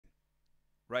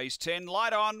Race 10,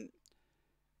 light on.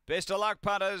 Best of luck,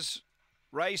 punters.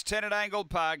 Race 10 at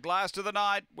Angle-Park. Last of the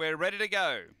night. We're ready to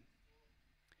go.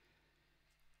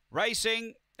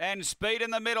 Racing and speed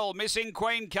in the middle. Missing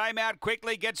Queen came out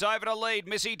quickly, gets over to lead.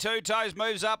 Missy Two Toes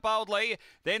moves up boldly.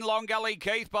 Then Long Gully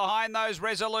Keith behind those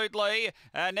resolutely.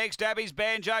 Next Abby's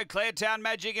Banjo. Claretown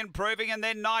Magic improving, and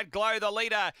then Night Glow the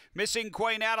leader. Missing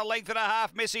Queen out a length and a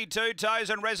half. Missy Two Toes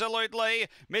and resolutely.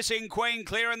 Missing Queen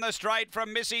clear in the straight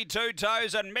from Missy Two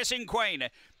Toes, and Missing Queen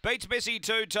beats Missy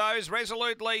Two Toes,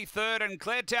 resolutely third, and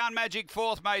Claretown Magic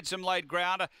fourth made some late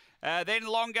ground. Then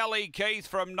Long Gully Keith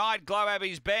from Night Glow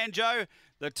Abby's Banjo.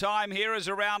 The time here is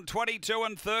around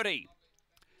 22:30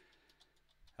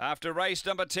 after race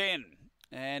number 10.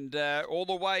 And all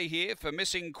the way here for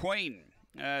Missing Queen.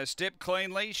 Stepped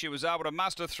cleanly. She was able to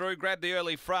muster through, grab the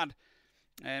early front.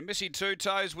 And Missy Two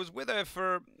Toes was with her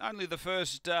for only the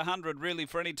first 100 really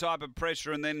for any type of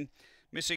pressure, and then